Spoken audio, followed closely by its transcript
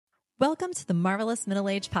Welcome to the Marvelous Middle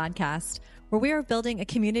Age Podcast, where we are building a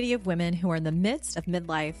community of women who are in the midst of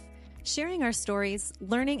midlife, sharing our stories,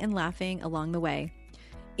 learning and laughing along the way.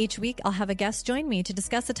 Each week, I'll have a guest join me to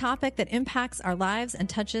discuss a topic that impacts our lives and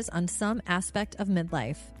touches on some aspect of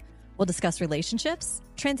midlife. We'll discuss relationships,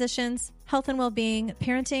 transitions, health and well-being,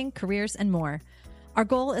 parenting, careers, and more. Our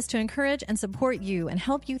goal is to encourage and support you and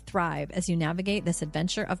help you thrive as you navigate this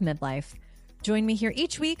adventure of midlife. Join me here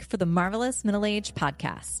each week for the Marvelous Middle Age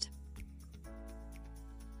Podcast.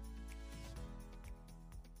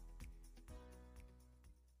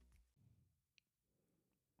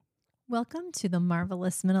 Welcome to the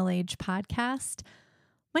Marvelous Middle Age Podcast.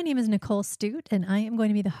 My name is Nicole Studt, and I am going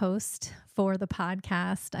to be the host for the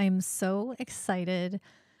podcast. I am so excited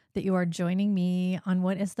that you are joining me on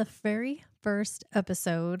what is the very first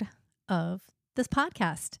episode of this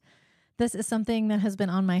podcast. This is something that has been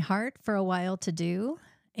on my heart for a while to do,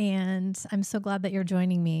 and I'm so glad that you're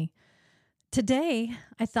joining me. Today,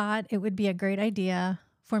 I thought it would be a great idea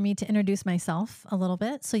for me to introduce myself a little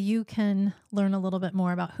bit so you can learn a little bit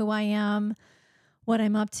more about who I am, what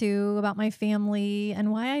I'm up to, about my family,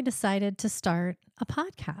 and why I decided to start a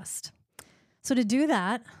podcast. So to do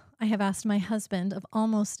that, I have asked my husband of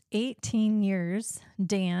almost 18 years,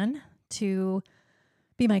 Dan, to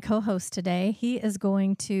be my co-host today. He is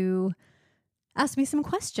going to ask me some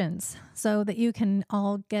questions so that you can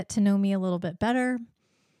all get to know me a little bit better,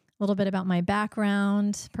 a little bit about my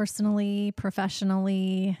background, personally,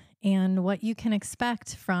 professionally, and what you can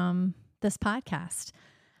expect from this podcast.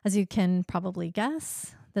 As you can probably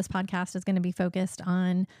guess, this podcast is going to be focused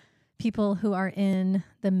on people who are in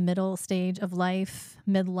the middle stage of life,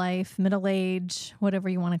 midlife, middle age, whatever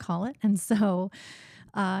you want to call it. And so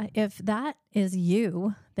if that is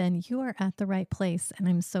you, then you are at the right place. And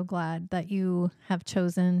I'm so glad that you have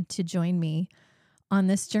chosen to join me on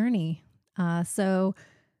this journey. So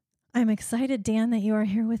I'm excited, Dan, that you are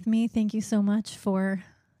here with me. Thank you so much for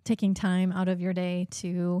taking time out of your day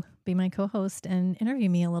to be my co-host and interview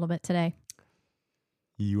me a little bit today.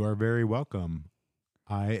 You are very welcome.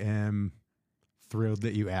 I am thrilled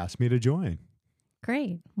that you asked me to join.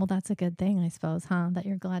 Great. Well, that's a good thing, I suppose, that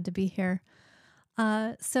you're glad to be here.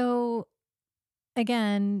 So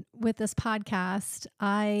again, with this podcast,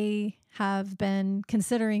 I have been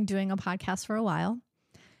considering doing a podcast for a while,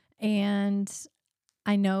 and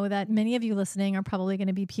I know that many of you listening are probably going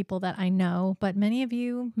to be people that I know, but many of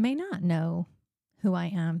you may not know who I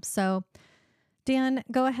am. So Dan,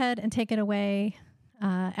 go ahead and take it away.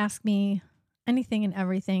 Ask me anything and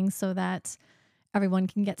everything so that everyone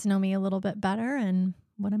can get to know me a little bit better and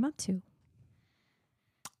what I'm up to.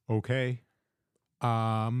 Okay.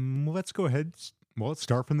 Let's go ahead. Well, let's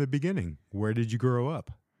start from the beginning. Where did you grow up?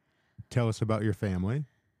 Tell us about your family,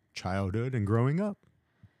 childhood, and growing up.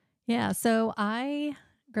 Yeah, so I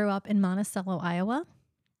grew up in Monticello, Iowa,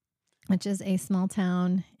 which is a small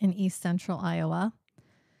town in east central Iowa,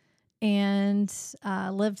 and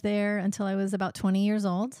lived there until I was about 20 years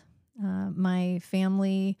old. My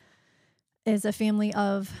family is a family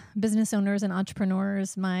of business owners and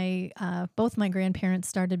entrepreneurs. Both my grandparents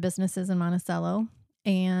started businesses in Monticello,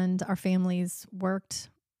 and our families worked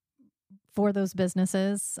for those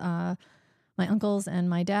businesses. My uncles and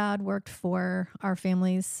my dad worked for our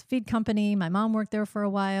family's feed company. My mom worked there for a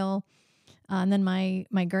while. And then my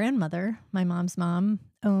grandmother, my mom's mom,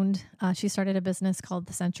 she started a business called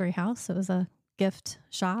the Century House. It was a gift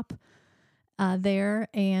shop there.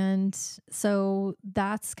 And so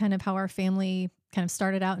that's kind of how our family kind of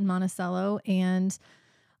started out in Monticello. And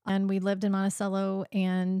we lived in Monticello,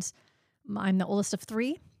 and I'm the oldest of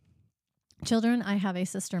three children. I have a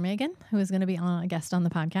sister, Megan, who is going to be a guest on the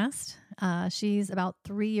podcast. She's about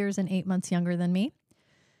 3 years and 8 months younger than me.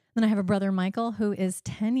 Then I have a brother, Michael, who is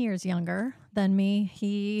 10 years younger than me.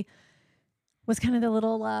 He was kind of the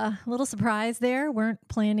little surprise there. Weren't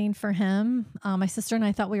planning for him. My sister and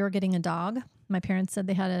I thought we were getting a dog. My parents said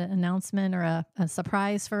they had an announcement or a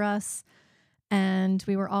surprise for us, and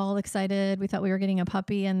we were all excited. We thought we were getting a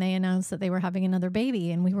puppy, and they announced that they were having another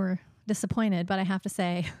baby, and we were disappointed. But I have to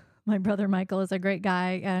say, my brother Michael is a great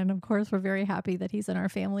guy, and of course, we're very happy that he's in our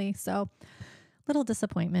family. So, little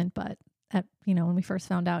disappointment, but when we first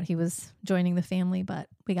found out he was joining the family, but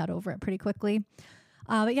we got over it pretty quickly.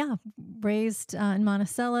 But yeah, raised in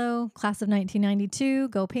Monticello, class of 1992,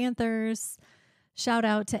 go Panthers. Shout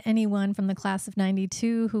out to anyone from the class of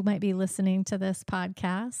 92 who might be listening to this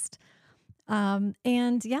podcast.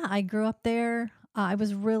 And yeah, I grew up there. I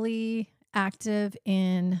was really active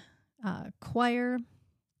in choir.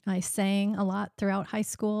 I sang a lot throughout high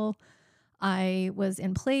school. I was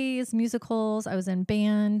in plays, musicals. I was in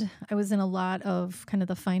band. I was in a lot of kind of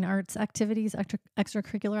the fine arts activities,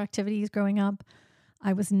 extracurricular activities growing up.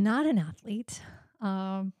 I was not an athlete.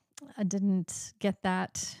 I didn't get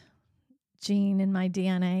that gene in my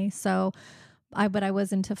DNA. But I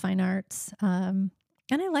was into fine arts. And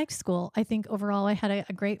I liked school. I think overall I had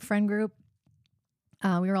a great friend group.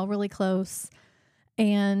 We were all really close.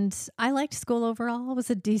 And I liked school overall. I was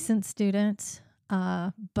a decent student.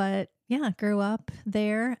 But yeah, grew up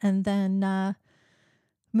there and then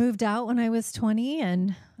moved out when I was 20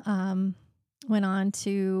 and went on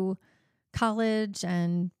to college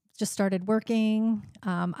and just started working.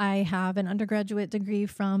 I have an undergraduate degree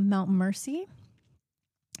from Mountain Mercy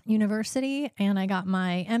University, and I got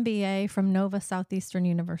my MBA from Nova Southeastern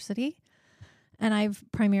University. And I've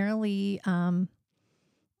primarily,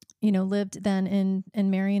 lived then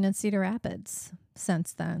in Marion and Cedar Rapids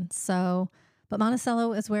since then. So, but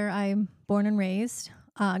Monticello is where I'm born and raised.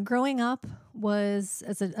 Growing up was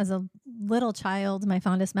as a little child, my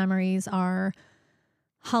fondest memories are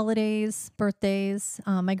holidays, birthdays.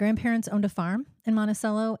 My grandparents owned a farm in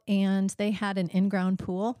Monticello, and they had an in-ground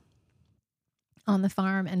pool on the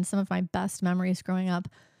farm. And some of my best memories growing up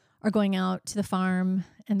are going out to the farm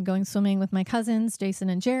and going swimming with my cousins, Jason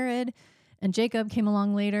and Jared, and Jacob came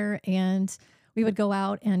along later, and we would go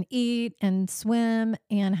out and eat and swim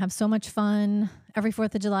and have so much fun. Every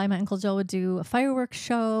 4th of July, my Uncle Joe would do a fireworks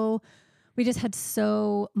show. We just had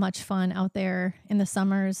so much fun out there in the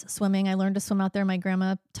summers swimming. I learned to swim out there. My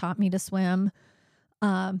grandma taught me to swim.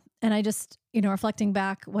 And I just, reflecting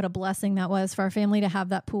back, what a blessing that was for our family to have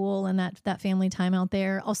that pool and that family time out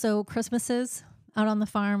there. Also, Christmases out on the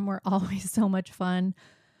farm were always so much fun.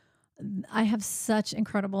 I have such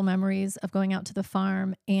incredible memories of going out to the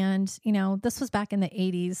farm. And, this was back in the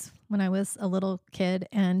 80s when I was a little kid,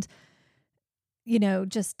 and,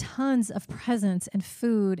 just tons of presents and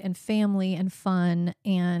food and family and fun.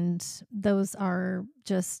 And those are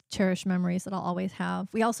just cherished memories that I'll always have.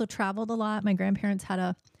 We also traveled a lot. My grandparents had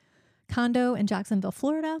a condo in Jacksonville,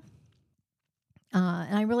 Florida.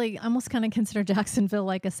 And I really almost kind of consider Jacksonville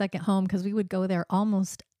like a second home, because we would go there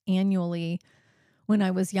almost annually. When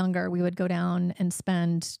I was younger, we would go down and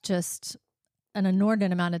spend just an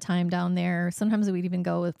inordinate amount of time down there. Sometimes we'd even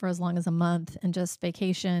go for as long as a month and just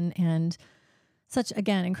vacation, and such,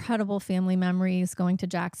 again, incredible family memories going to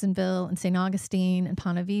Jacksonville and St. Augustine and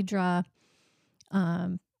Ponte Vedra.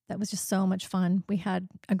 That was just so much fun. We had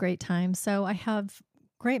a great time. So I have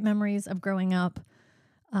great memories of growing up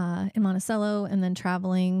in Monticello and then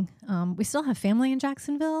traveling. We still have family in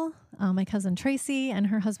Jacksonville. My cousin Tracy and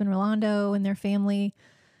her husband Rolando and their family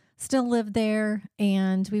still live there.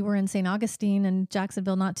 And we were in St. Augustine and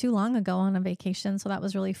Jacksonville not too long ago on a vacation. So that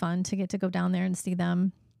was really fun to get to go down there and see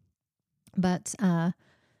them. But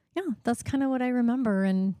that's kind of what I remember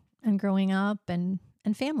and growing up and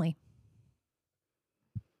family.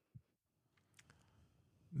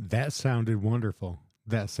 That sounded wonderful.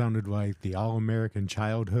 That sounded like the all-American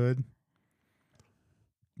childhood.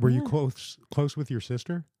 Were you close with your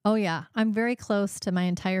sister? Oh, yeah. I'm very close to my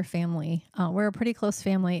entire family. We're a pretty close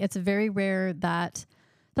family. It's very rare that,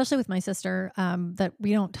 especially with my sister, that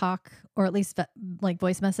we don't talk, or at least like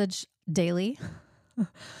voice message daily.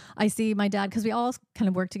 I see my dad, because we all kind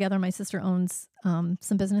of work together. My sister owns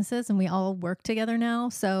some businesses, and we all work together now.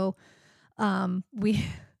 So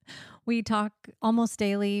we talk almost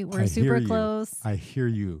daily. We're super close. I hear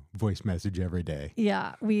you voice message every day.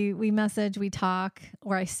 Yeah, we message, we talk,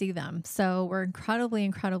 or I see them. So we're incredibly,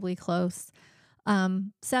 incredibly close.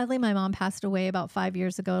 Sadly, my mom passed away about 5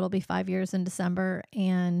 years ago. It'll be 5 years in December.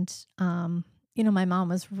 And, my mom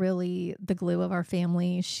was really the glue of our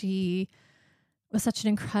family. She was such an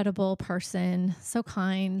incredible person, so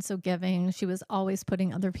kind, so giving. She was always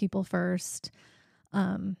putting other people first.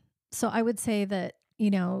 So I would say that,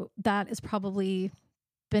 that has probably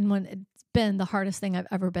been the hardest thing I've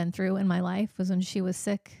ever been through in my life, was when she was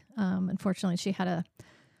sick. Unfortunately, she had a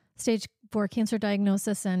stage 4 cancer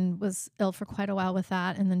diagnosis and was ill for quite a while with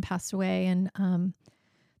that, and then passed away. And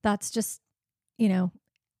that's just,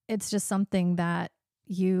 it's just something that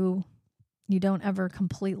you don't ever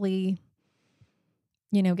completely,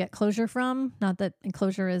 get closure from. Not that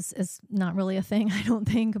closure is not really a thing, I don't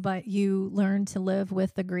think, but you learn to live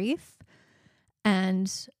with the grief.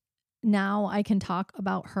 And now I can talk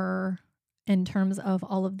about her in terms of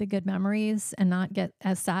all of the good memories and not get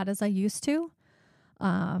as sad as I used to.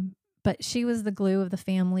 But she was the glue of the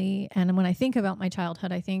family. And when I think about my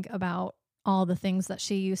childhood, I think about all the things that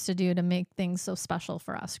she used to do to make things so special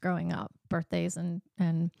for us growing up, birthdays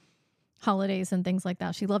and holidays and things like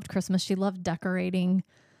that. She loved Christmas. She loved decorating.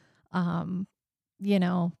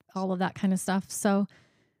 all of that kind of stuff. So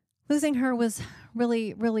losing her was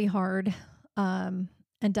really, really hard. And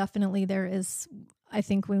definitely there is, I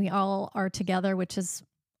think when we all are together, which is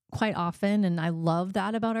quite often, and I love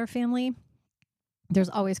that about our family, there's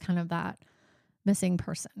always kind of that missing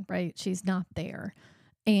person, right? She's not there.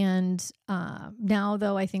 And now,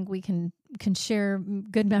 though, I think we can share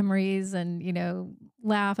good memories and,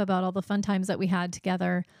 laugh about all the fun times that we had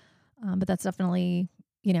together. But that's definitely,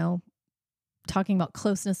 talking about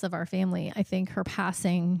closeness of our family. I think her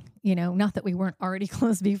passing, not that we weren't already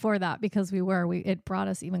close before that, because it brought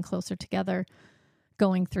us even closer together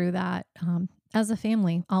going through that as a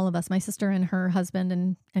family, all of us, my sister and her husband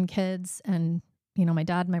and kids, and, my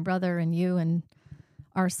dad, my brother, and you and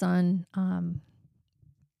our son.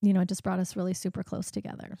 It just brought us really super close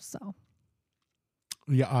together. So.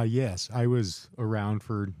 Yeah. Yes. I was around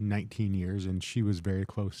for 19 years and she was very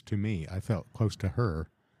close to me. I felt close to her.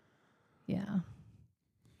 Yeah.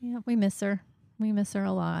 Yeah. We miss her. We miss her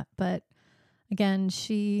a lot. But again,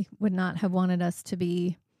 she would not have wanted us to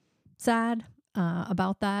be sad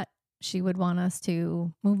about that. She would want us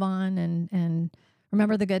to move on and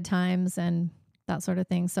remember the good times and that sort of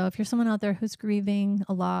thing. So if you're someone out there who's grieving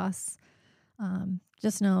a loss,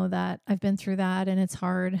 just know that I've been through that and it's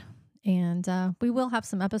hard. And we will have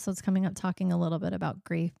some episodes coming up talking a little bit about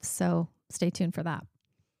grief. So stay tuned for that.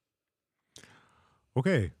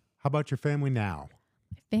 Okay. How about your family now?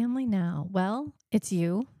 My family now. Well, it's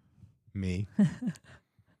you. Me.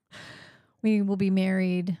 We will be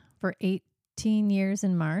married for 18 years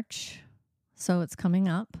in March. So it's coming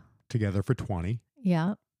up. Together for 20.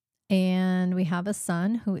 Yeah. And we have a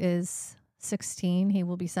son who is 16. He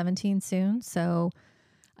will be 17 soon. So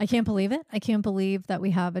I can't believe it. I can't believe that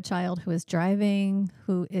we have a child who is driving,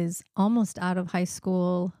 who is almost out of high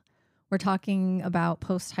school. We're talking about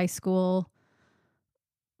post-high school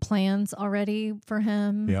plans already for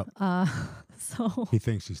him. Yep. So he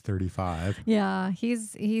thinks he's 35. Yeah,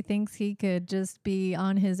 he thinks he could just be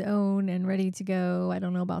on his own and ready to go. I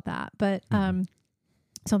don't know about that. But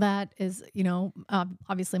so that is,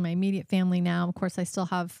 obviously my immediate family now. Of course, I still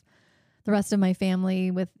have the rest of my family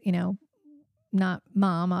with, not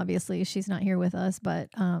mom, obviously she's not here with us, but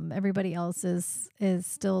everybody else is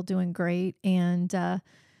still doing great. And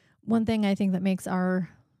one thing I think that makes our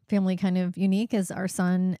family kind of unique is our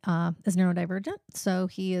son is neurodivergent. So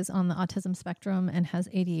he is on the autism spectrum and has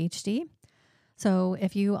ADHD. So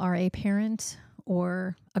if you are a parent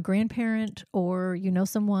or a grandparent, or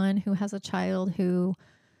someone who has a child who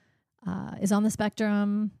is on the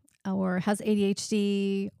spectrum or has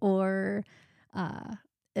ADHD or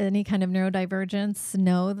any kind of neurodivergence,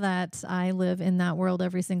 know that I live in that world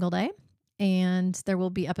every single day. And there will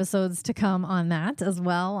be episodes to come on that as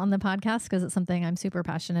well on the podcast, because it's something I'm super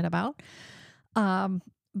passionate about.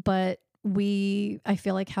 But I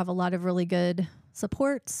feel like have a lot of really good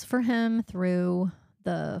supports for him through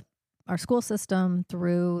our school system,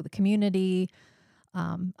 through the community.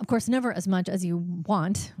 Of course, never as much as you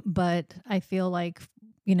want, but I feel like,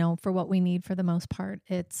 for what we need for the most part,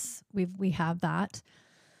 we have that.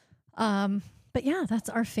 But yeah, that's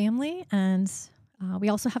our family. And we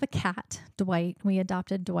also have a cat, Dwight. We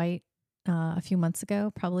adopted Dwight a few months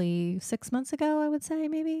ago, probably 6 months ago, I would say,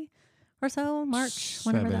 maybe, or so, March,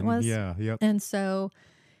 whenever that was. Yeah, yep. And so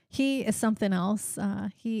he is something else.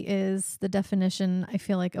 He is the definition, I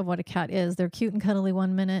feel like, of what a cat is. They're cute and cuddly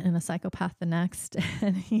one minute and a psychopath the next.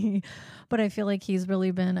 But I feel like he's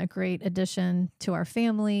really been a great addition to our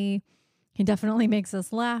family. He definitely makes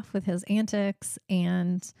us laugh with his antics.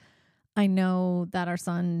 And I know that our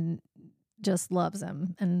son just loves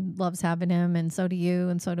him and loves having him. And so do you.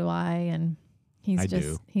 And so do I. And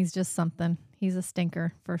he's just something. He's a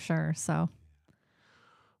stinker for sure. So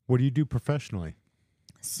what do you do professionally?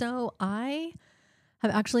 So I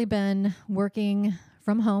have actually been working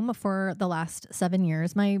from home for the last 7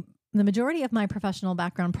 years. The majority of my professional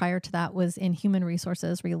background prior to that was in human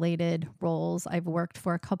resources related roles. I've worked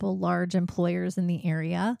for a couple large employers in the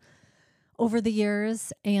area over the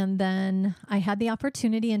years. And then I had the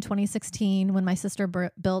opportunity in 2016 when my sister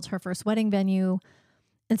built her first wedding venue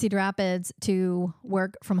in Cedar Rapids to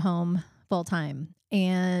work from home full time.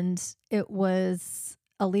 And it was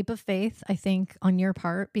a leap of faith, I think, on your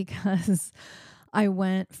part, because I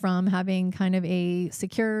went from having kind of a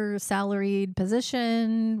secure salaried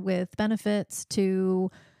position with benefits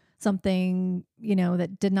to something,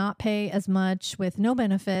 that did not pay as much with no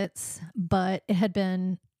benefits, but it had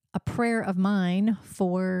been a prayer of mine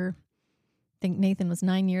for, I think Nathan was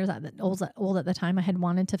 9 years old at the time. I had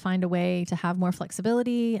wanted to find a way to have more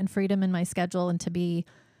flexibility and freedom in my schedule and to be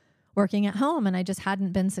working at home, and I just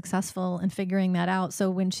hadn't been successful in figuring that out. So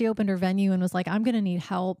when she opened her venue and was like, I'm going to need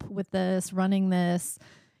help with this, running this,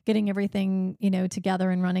 getting everything, together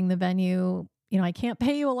and running the venue, I can't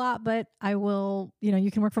pay you a lot, but I will,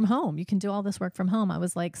 you can work from home. You can do all this work from home. I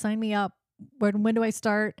was like, sign me up. When do I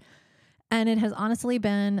start? And it has honestly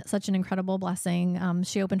been such an incredible blessing.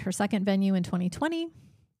 She opened her second venue in 2020.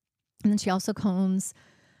 And then she also owns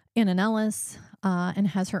Anna Nellis and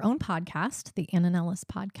has her own podcast, the Anna Nellis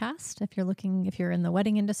podcast. If you're in the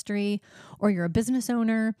wedding industry or you're a business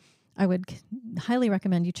owner, I would highly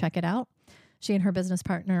recommend you check it out. She and her business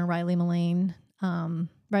partner, Riley Mullane,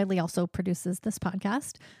 Riley also produces this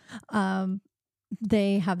podcast.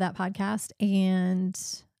 They have that podcast. And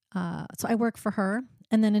so I work for her.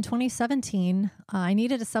 And then in 2017, I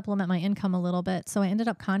needed to supplement my income a little bit. So I ended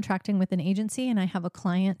up contracting with an agency, and I have a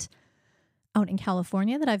client out in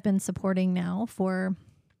California that I've been supporting now for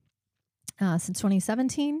since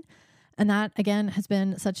 2017. And that, again, has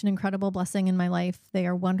been such an incredible blessing in my life. They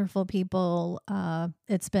are wonderful people.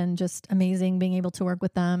 It's been just amazing being able to work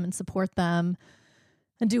with them and support them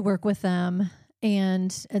and do work with them.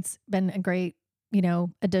 And it's been a great,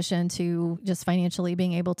 addition to just financially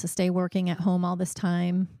being able to stay working at home all this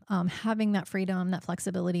time. Having that freedom, that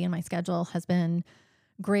flexibility in my schedule has been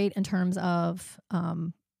great in terms of,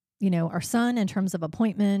 our son, in terms of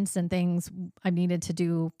appointments and things I needed to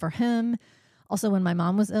do for him. Also, when my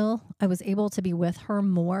mom was ill, I was able to be with her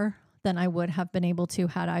more than I would have been able to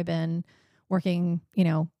had I been working,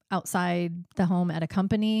 outside the home at a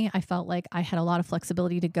company. I felt like I had a lot of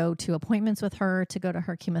flexibility to go to appointments with her, to go to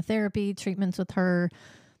her chemotherapy treatments with her,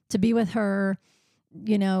 to be with her,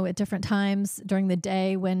 at different times during the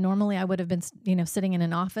day when normally I would have been, sitting in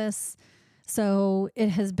an office. So it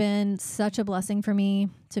has been such a blessing for me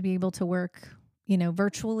to be able to work,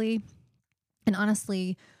 virtually. And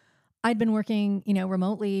honestly, I'd been working,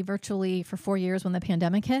 remotely, virtually for 4 years when the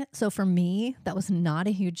pandemic hit. So for me, that was not a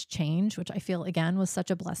huge change, which I feel, again, was such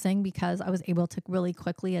a blessing because I was able to really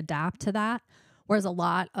quickly adapt to that. Whereas a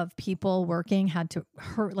lot of people working had to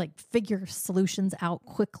figure solutions out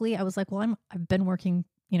quickly. I was like, well, I've been working,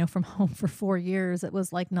 from home for 4 years. It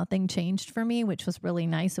was like nothing changed for me, which was really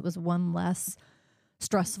nice. It was one less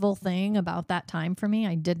stressful thing about that time for me.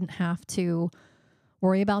 I didn't have to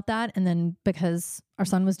worry about that. And then because our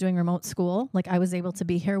son was doing remote school, I was able to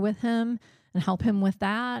be here with him and help him with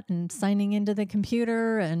that and signing into the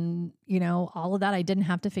computer and, all of that. I didn't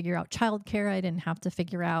have to figure out childcare. I didn't have to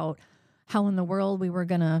figure out how in the world we were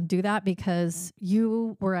going to do that because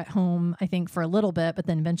you were at home, I think, for a little bit, but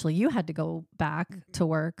then eventually you had to go back to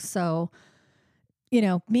work. So,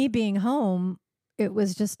 me being home, it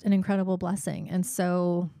was just an incredible blessing. And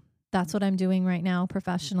so that's what I'm doing right now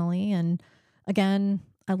professionally. And again,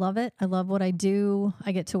 I love it. I love what I do.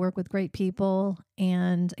 I get to work with great people.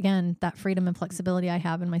 And again, that freedom and flexibility I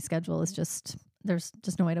have in my schedule is there's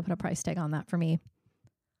just no way to put a price tag on that for me.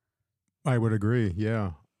 I would agree.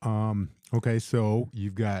 Yeah. Okay. So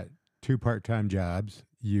you've got 2 part-time jobs.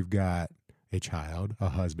 You've got a child, a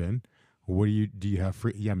husband. Do you have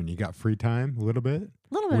free? Yeah. I mean, you got free time a little bit?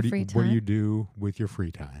 A little bit of free time. What do you do with your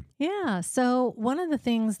free time? Yeah. So one of the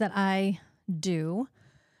things that I do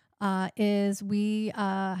is we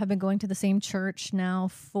have been going to the same church now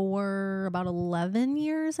for about 11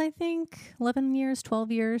 years, I think. 11 years,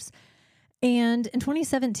 12 years. And in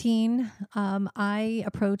 2017, I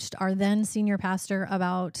approached our then senior pastor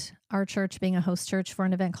about our church being a host church for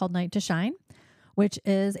an event called Night to Shine, which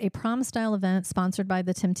is a prom-style event sponsored by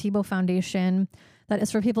the Tim Tebow Foundation that is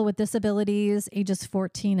for people with disabilities ages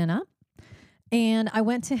 14 and up. And I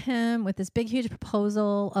went to him with this big, huge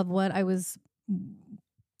proposal of what I was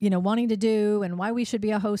wanting to do and why we should be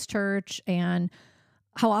a host church and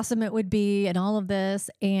how awesome it would be and all of this.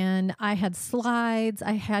 And I had slides,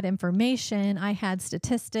 I had information, I had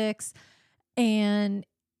statistics. And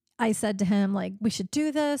I said to him, we should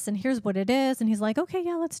do this and here's what it is. And he's like, okay,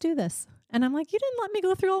 yeah, let's do this. And I'm like, you didn't let me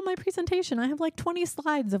go through all my presentation. I have 20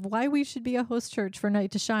 slides of why we should be a host church for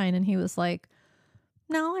Night to Shine. And he was like,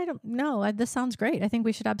 no, I don't know. This sounds great. I think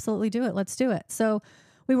we should absolutely do it. Let's do it. So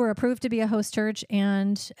we were approved to be a host church,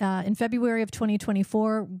 and in February of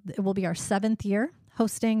 2024, it will be our 7th year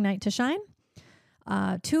hosting Night to Shine.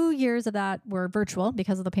 2 years of that were virtual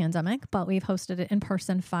because of the pandemic, but we've hosted it in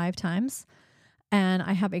person 5 times. And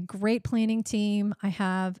I have a great planning team. I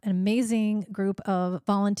have an amazing group of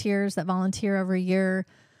volunteers that volunteer every year.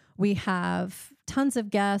 We have tons of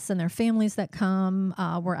guests and their families that come.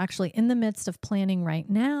 We're actually in the midst of planning right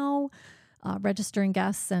now, registering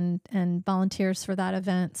guests and volunteers for that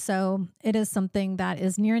event. So it is something that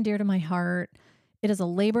is near and dear to my heart. It is a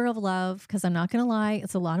labor of love because I'm not going to lie,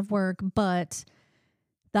 it's a lot of work, but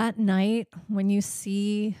that night when you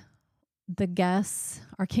see the guests,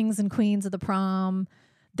 our kings and queens of the prom,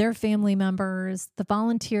 their family members, the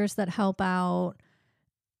volunteers that help out,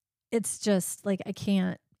 it's just like, I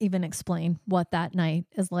can't even explain what that night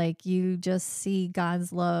is like. You just see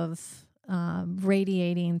God's love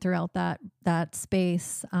radiating throughout that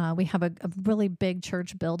space. We have a really big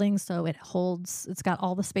church building, so it's got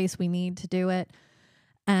all the space we need to do it.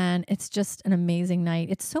 And it's just an amazing night.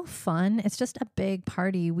 It's so fun. It's just a big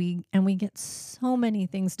party. We get so many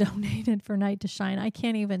things donated for Night to Shine. I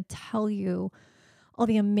can't even tell you all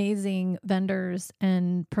the amazing vendors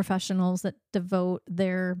and professionals that devote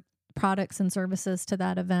their products and services to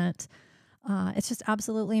that event. It's just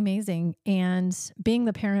absolutely amazing. And being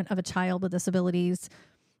the parent of a child with disabilities,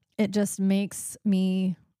 it just makes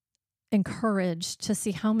me encouraged to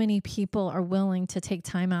see how many people are willing to take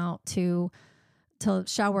time out to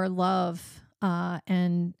shower love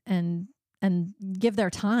and give their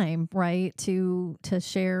time, right, to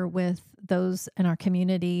share with those in our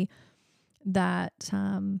community that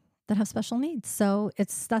have special needs. So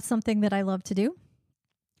that's something that I love to do.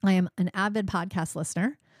 I am an avid podcast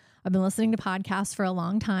listener. I've been listening to podcasts for a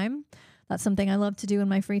long time. That's something I love to do in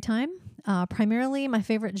my free time. Primarily, my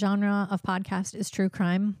favorite genre of podcast is true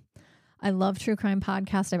crime. I love true crime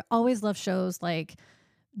podcasts. I've always loved shows like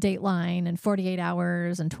Dateline and 48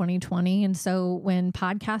 Hours and 2020. And so when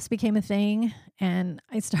podcasts became a thing and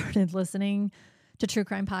I started listening to true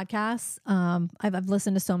crime podcasts, I've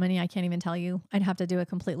listened to so many, I can't even tell you. I'd have to do a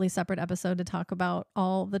completely separate episode to talk about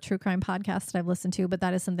all the true crime podcasts that I've listened to, but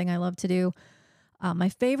that is something I love to do. My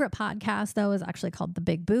favorite podcast, though, is actually called The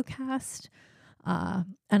Big Boo Cast. I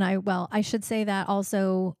should say that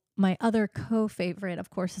also my other co-favorite,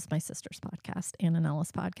 of course, is my sister's podcast, Ann and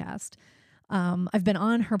Ellis podcast. I've been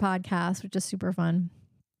on her podcast, which is super fun,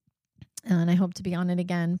 and I hope to be on it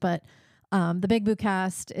again. But the Big Boo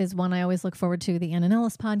Cast is one I always look forward to. The Ann and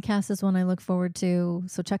Ellis podcast is one I look forward to.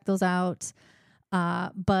 So check those out.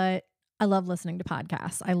 But I love listening to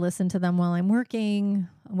podcasts. I listen to them while I'm working,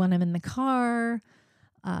 when I'm in the car,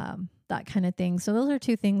 that kind of thing. So those are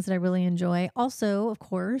two things that I really enjoy. Also, of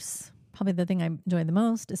course, probably the thing I enjoy the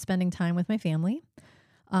most is spending time with my family.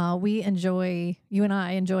 You and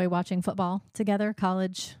I enjoy watching football together,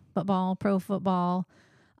 college football, pro football.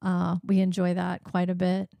 We enjoy that quite a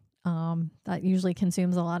bit. That usually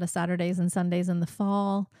consumes a lot of Saturdays and Sundays in the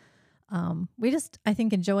fall. I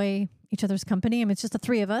think, enjoy each other's company. I mean, it's just the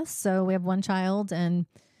three of us. So we have one child and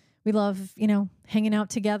we love, hanging out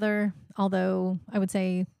together. Although I would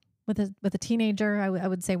say with a teenager, I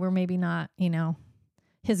would say we're maybe not,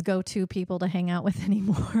 his go-to people to hang out with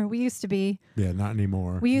anymore. We used to be. Yeah, not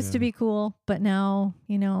anymore. We used to be cool, but now,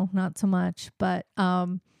 not so much. But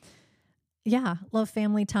love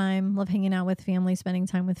family time, love hanging out with family, spending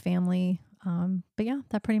time with family. But yeah,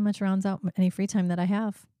 that pretty much rounds out any free time that I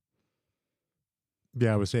have.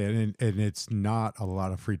 Yeah, I would say, and it's not a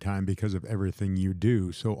lot of free time because of everything you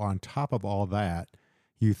do. So on top of all that,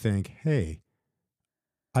 you think, hey,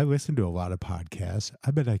 I listen to a lot of podcasts.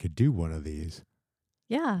 I bet I could do one of these.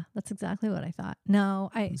 Yeah, that's exactly what I thought.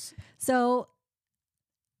 So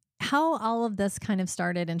how all of this kind of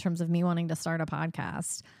started in terms of me wanting to start a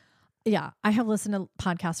podcast. Yeah, I have listened to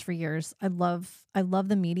podcasts for years. I love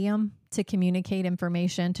the medium to communicate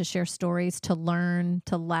information, to share stories, to learn,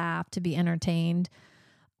 to laugh, to be entertained.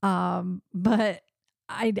 But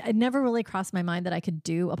I never really crossed my mind that I could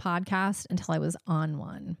do a podcast until I was on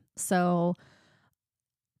one. So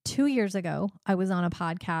 2 years ago, I was on a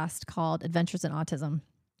podcast called Adventures in Autism,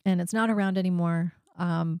 and it's not around anymore.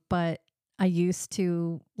 But I used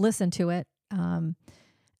to listen to it.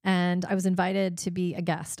 And I was invited to be a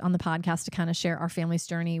guest on the podcast to kind of share our family's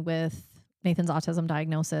journey with Nathan's autism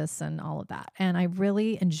diagnosis and all of that. And I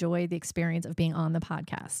really enjoyed the experience of being on the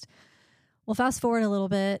podcast. Well, fast forward a little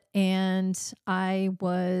bit, and I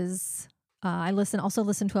also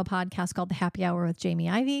listened to a podcast called The Happy Hour with Jamie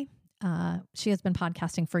Ivey. She has been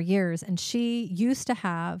podcasting for years, and she used to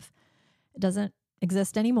have, it doesn't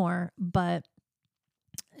exist anymore, but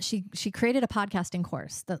she created a podcasting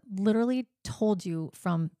course that literally told you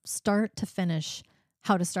from start to finish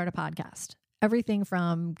how to start a podcast. Everything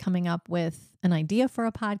from coming up with an idea for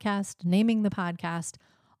a podcast, naming the podcast,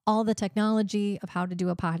 all the technology of how to do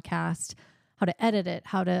a podcast, how to edit it,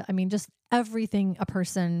 just everything a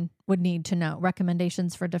person would need to know,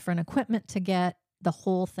 recommendations for different equipment to get, the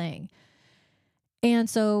whole thing. And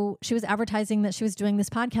so she was advertising that she was doing this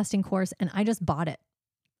podcasting course, and I just bought it.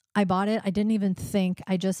 I bought it. I didn't even think.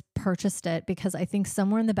 I just purchased it because I think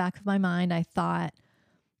somewhere in the back of my mind, I thought,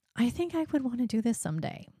 I think I would want to do this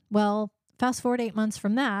someday. Well, fast forward 8 months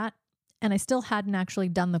from that, and I still hadn't actually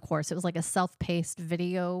done the course. It was like a self-paced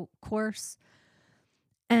video course.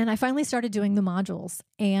 And I finally started doing the modules,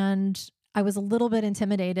 and I was a little bit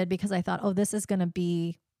intimidated because I thought, oh, this is going to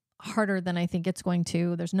be harder than I think it's going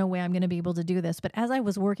to. There's no way I'm going to be able to do this. But as I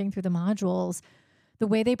was working through the modules, the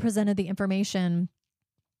way they presented the information,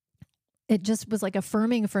 it just was like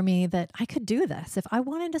affirming for me that I could do this. If I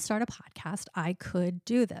wanted to start a podcast, I could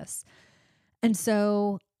do this. And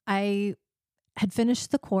so I had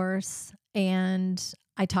finished the course, and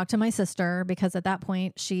I talked to my sister because at that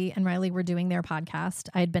point, she and Riley were doing their podcast.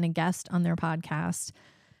 I had been a guest on their podcast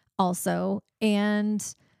also.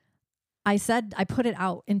 And I put it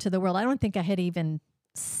out into the world. I don't think I had even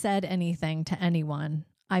said anything to anyone.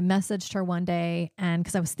 I messaged her one day, and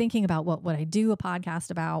because I was thinking about what would I do a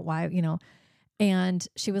podcast about, why, and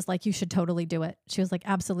she was like, you should totally do it. She was like,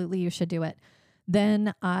 absolutely, you should do it.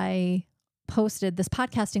 Then I posted this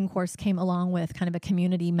podcasting course, came along with kind of a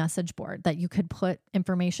community message board that you could put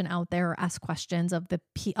information out there or ask questions of the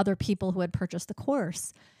other people who had purchased the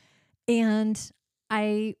course. And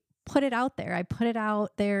I put it out there. I put it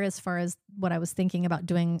out there as far as what I was thinking about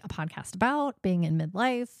doing a podcast about, being in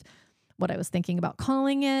midlife, what I was thinking about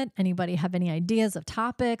calling it. Anybody have any ideas of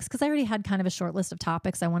topics? Because I already had kind of a short list of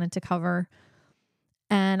topics I wanted to cover.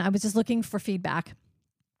 And I was just looking for feedback.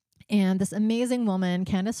 And this amazing woman,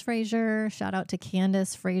 Candace Frazier, shout out to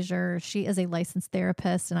Candace Frazier. She is a licensed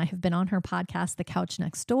therapist, and I have been on her podcast, The Couch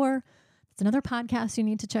Next Door. It's another podcast you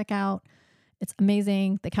need to check out. It's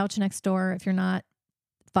amazing. The Couch Next Door. If you're not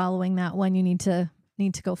following that one, you need to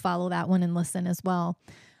go follow that one and listen as well.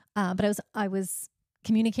 But I was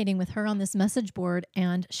communicating with her on this message board,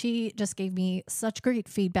 and she just gave me such great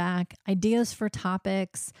feedback, ideas for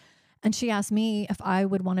topics. And she asked me if I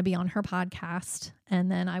would want to be on her podcast,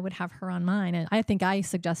 and then I would have her on mine. And I think I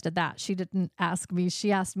suggested that. She didn't ask me.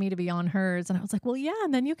 She asked me to be on hers. And I was like, well, yeah,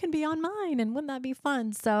 and then you can be on mine. And wouldn't that be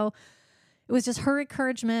fun? So it was just her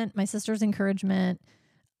encouragement, my sister's encouragement,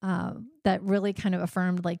 that really kind of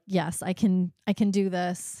affirmed, like, yes, I can do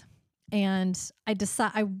this. And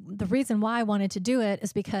the reason why I wanted to do it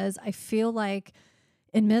is because I feel like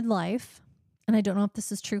in midlife, and I don't know if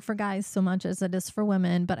this is true for guys so much as it is for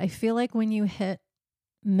women, but I feel like when you hit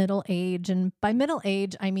middle age, and by middle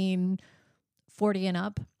age, I mean 40 and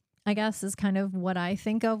up, I guess is kind of what I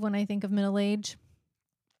think of when I think of middle age.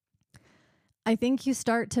 I think you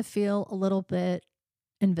start to feel a little bit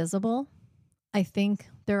invisible. I think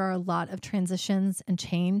there are a lot of transitions and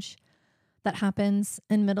change that happens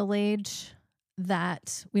in middle age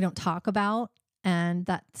that we don't talk about. And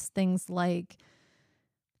that's things like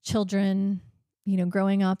children,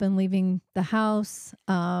 growing up and leaving the house,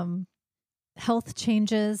 health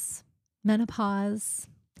changes, menopause,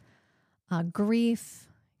 grief,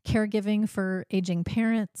 caregiving for aging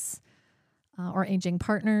parents or aging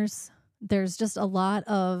partners. There's just a lot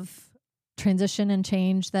of transition and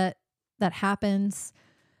change that happens.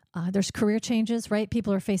 There's career changes, right?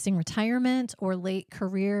 People are facing retirement or late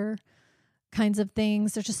career kinds of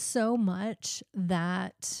things. There's just so much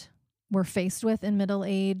that we're faced with in middle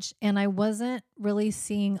age. And I wasn't really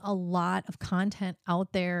seeing a lot of content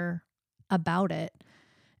out there about it.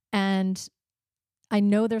 And I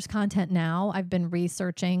know there's content now. I've been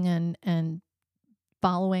researching and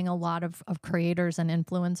following a lot of creators and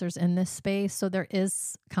influencers in this space. So there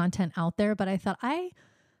is content out there, but I thought I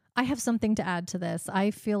have something to add to this.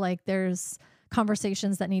 I feel like there's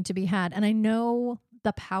conversations that need to be had. And I know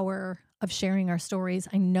the power of sharing our stories.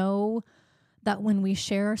 I know that when we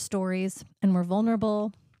share our stories and we're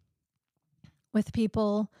vulnerable with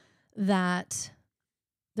people, that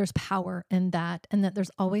there's power in that, and that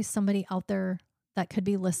there's always somebody out there that could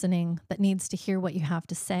be listening that needs to hear what you have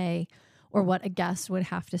to say or what a guest would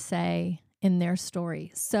have to say in their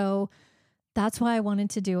story. So that's why I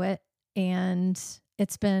wanted to do it. And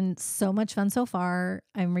it's been so much fun so far.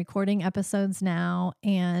 I'm recording episodes now,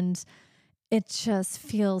 and it just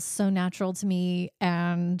feels so natural to me,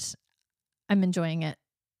 and I'm enjoying it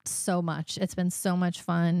so much. It's been so much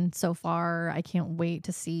fun so far. I can't wait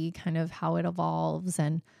to see kind of how it evolves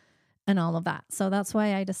and all of that. So that's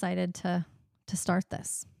why I decided to start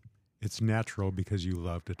this. It's natural because you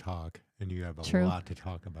love to talk and you have a True. lot to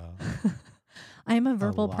talk about. I am a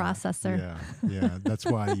verbal processor. Yeah. That's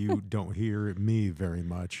why you don't hear me very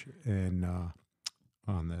much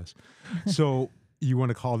on this. So you want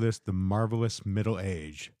to call this the Marvelous Middle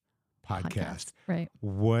Age podcast. Right.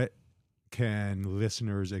 What can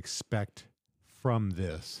listeners expect from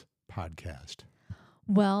this podcast?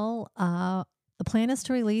 Well, the plan is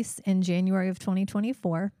to release in January of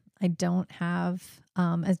 2024. I don't have,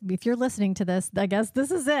 if you're listening to this, I guess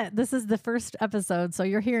this is it. This is the first episode. So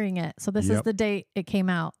you're hearing it. So this is Yep. the date it came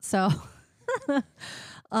out. So,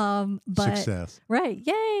 but Success. right.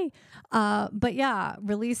 Yay. But yeah,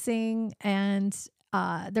 releasing and,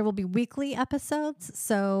 there will be weekly episodes.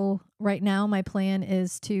 So right now my plan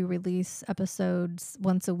is to release episodes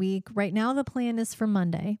once a week. Right now the plan is for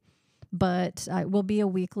Monday, but it will be a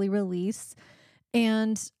weekly release.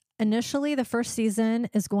 And initially, the first season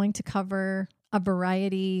is going to cover a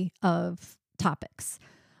variety of topics.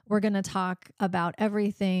 We're going to talk about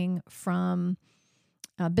everything from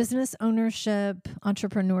business ownership,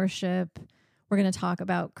 entrepreneurship. We're going to talk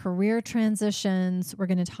about career transitions. We're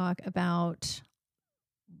going to talk about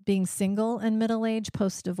being single in middle age,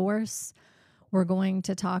 post divorce. We're going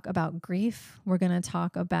to talk about grief. We're going to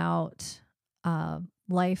talk about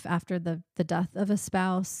life after the death of a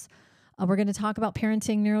spouse. We're going to talk about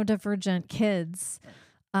parenting neurodivergent kids.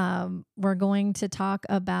 We're going to talk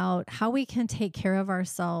about how we can take care of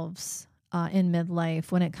ourselves in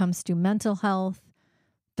midlife when it comes to mental health,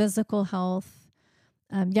 physical health.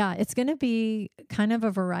 It's going to be kind of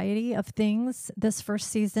a variety of things this first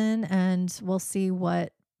season, and we'll see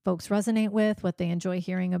what folks resonate with, what they enjoy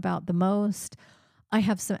hearing about the most. I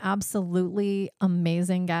have some absolutely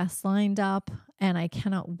amazing guests lined up, and I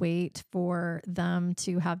cannot wait for them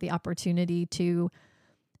to have the opportunity to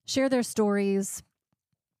share their stories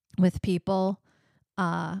with people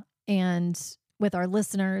and with our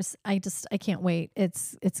listeners. I can't wait.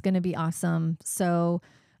 It's going to be awesome. So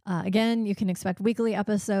again, you can expect weekly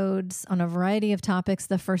episodes on a variety of topics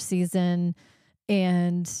the first season.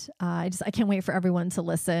 And I can't wait for everyone to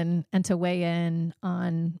listen and to weigh in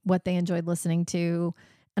on what they enjoyed listening to.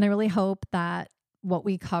 And I really hope that what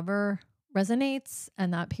we cover resonates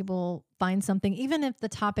and that people find something, even if the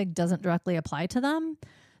topic doesn't directly apply to them.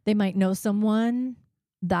 They might know someone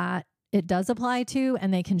that it does apply to,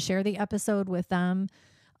 and they can share the episode with them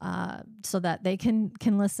so that they can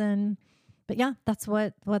listen. But yeah, that's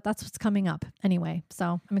what's coming up anyway.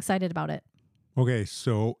 So I'm excited about it. Okay,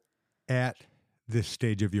 so at this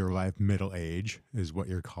stage of your life, middle age is what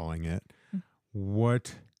you're calling it.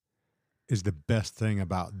 What is the best thing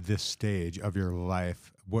about this stage of your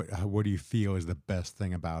life? What do you feel is the best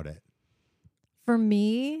thing about it? For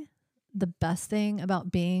me, the best thing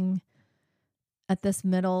about being at this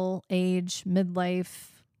middle age, midlife,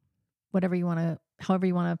 however you want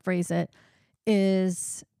to phrase it,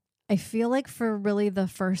 is I feel like for really the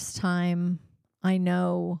first time, I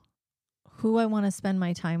know who I want to spend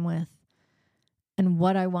my time with and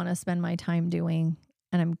what I want to spend my time doing.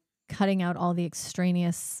 And I'm cutting out all the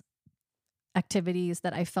extraneous activities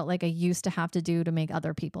that I felt like I used to have to do to make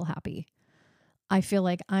other people happy. I feel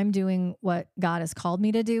like I'm doing what God has called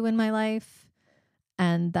me to do in my life,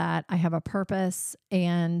 and that I have a purpose,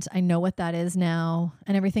 and I know what that is now,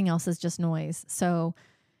 and everything else is just noise. So,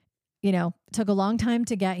 it took a long time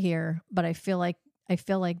to get here, but I feel like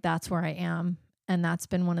that's where I am. And that's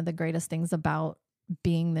been one of the greatest things about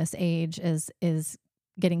being this age is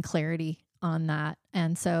getting clarity on that.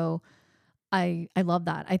 And so I love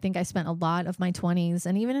that. I think I spent a lot of my 20s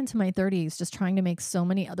and even into my 30s just trying to make so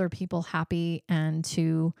many other people happy and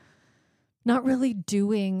to not really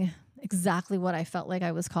doing exactly what I felt like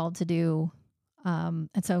I was called to do. And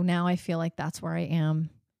so now I feel like that's where I am.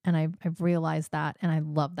 And I've realized that. And I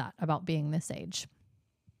love that about being this age.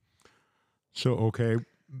 So, okay,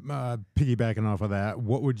 piggybacking off of that,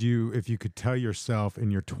 what would you, if you could tell yourself in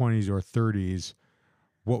your 20s or 30s,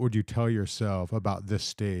 what would you tell yourself about this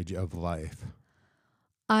stage of life?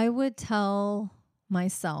 I would tell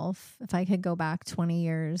myself, if I could go back 20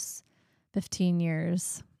 years, 15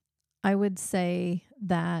 years, I would say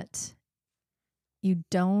that you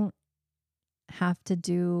don't have to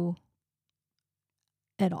do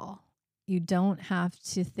it all. You don't have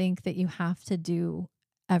to think that you have to do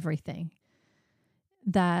everything.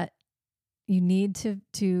 That you need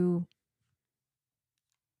to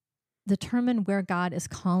determine where God is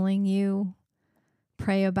calling you,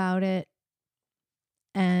 pray about it,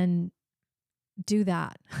 and do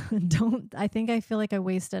that. I feel like I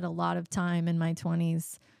wasted a lot of time in my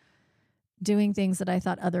 20s doing things that I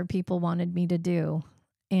thought other people wanted me to do.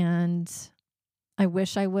 And I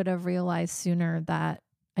wish I would have realized sooner that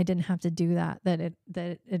I didn't have to do that, that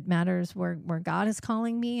it matters where God is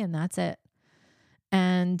calling me, and that's it.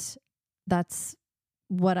 And that's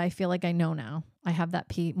what I feel like I know now. I have that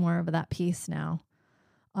more of that peace now.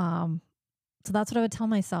 So that's what I would tell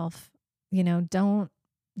myself. Don't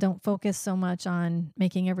focus so much on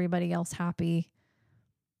making everybody else happy.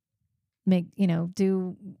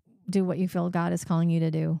 Do what you feel God is calling you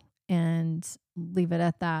to do, and leave it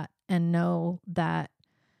at that. And know that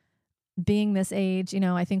being this age,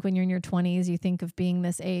 I think when you're in your 20s, you think of being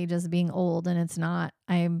this age as being old, and it's not.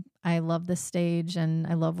 I love this stage and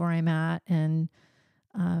I love where I'm at. And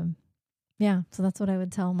so that's what I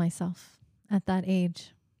would tell myself at that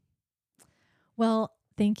age. Well,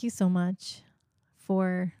 thank you so much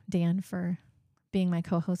Dan for being my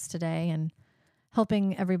co-host today and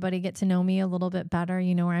helping everybody get to know me a little bit better.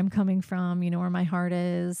 You know where I'm coming from, you know where my heart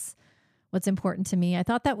is, what's important to me. I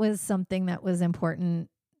thought that was something that was important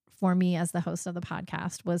for me as the host of the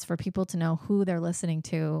podcast, was for people to know who they're listening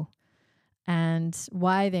to and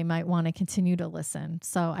why they might want to continue to listen.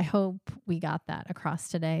 So I hope we got that across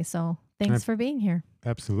today. So thanks for being here.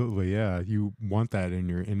 Absolutely. Yeah. You want that in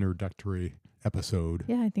your introductory episode.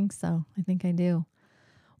 Yeah, I think so. I think I do.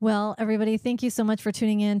 Well, everybody, thank you so much for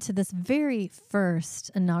tuning in to this very first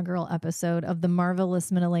inaugural episode of the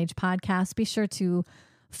Marvelous Middle Age Podcast. Be sure to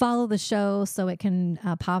follow the show so it can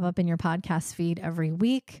pop up in your podcast feed every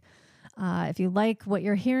week. If you like what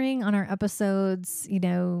you're hearing on our episodes,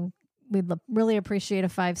 we'd really appreciate a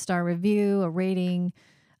 5-star review, a rating,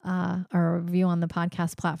 or a review on the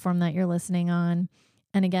podcast platform that you're listening on.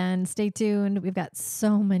 And again, stay tuned. We've got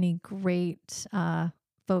so many great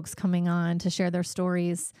folks coming on to share their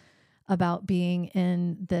stories about being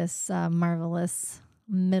in this marvelous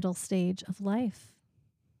middle stage of life.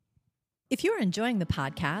 If you're enjoying the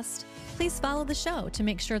podcast, please follow the show to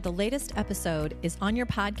make sure the latest episode is on your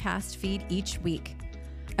podcast feed each week.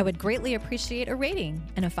 I would greatly appreciate a rating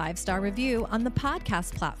and a 5-star review on the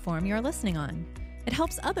podcast platform you're listening on. It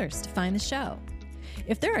helps others to find the show.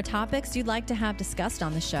 If there are topics you'd like to have discussed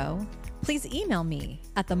on the show, please email me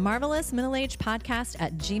at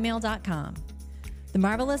themarvelousmiddleagepodcast@gmail.com. The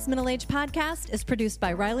Marvelous Middle Age Podcast is produced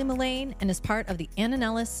by Riley Mullane and is part of the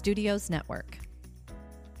Ananellis Studios Network.